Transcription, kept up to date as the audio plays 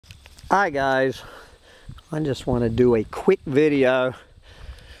Hi guys, I just want to do a quick video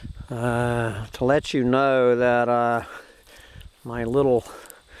to let you know that my little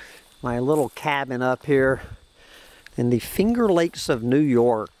cabin up here in the Finger Lakes of New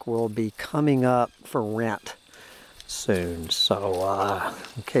York will be coming up for rent soon. So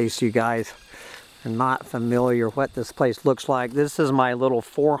in case you guys are not familiar what this place looks like, this is my little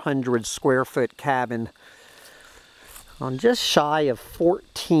 400 square foot cabin on just shy of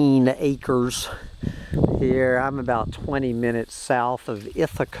 14 acres here. I'm about 20 minutes south of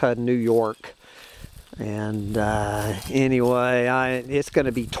Ithaca, New York. And anyway, it's going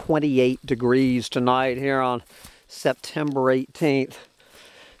to be 28 degrees tonight here on September 18th.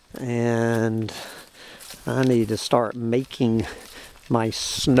 And I need to start making my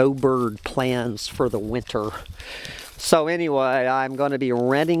snowbird plans for the winter. So anyway, I'm going to be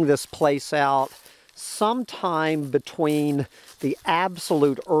renting this place out sometime between the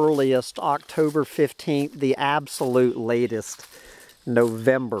absolute earliest, October 15th, the absolute latest,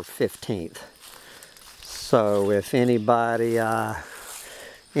 November 15th. So if anybody out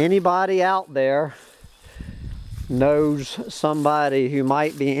there knows somebody who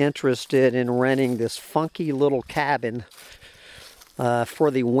might be interested in renting this funky little cabin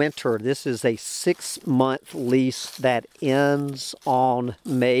for the winter, this is a 6-month lease that ends on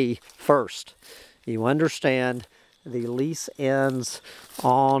May 1st. You understand, the lease ends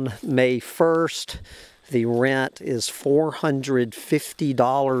on May 1st. The rent is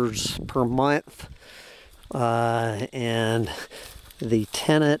 $450 per month. And the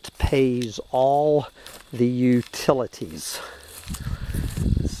tenant pays all the utilities.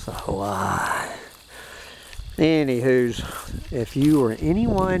 So, anywho's, if you or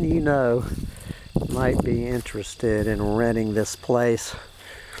anyone you know might be interested in renting this place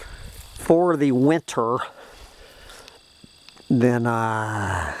for the winter, then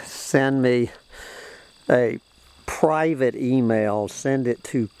send me a private email. Send it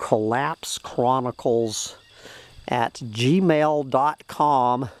to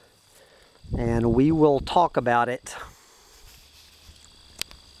collapsechronicles@gmail.com and we will talk about it.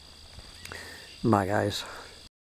 Bye guys.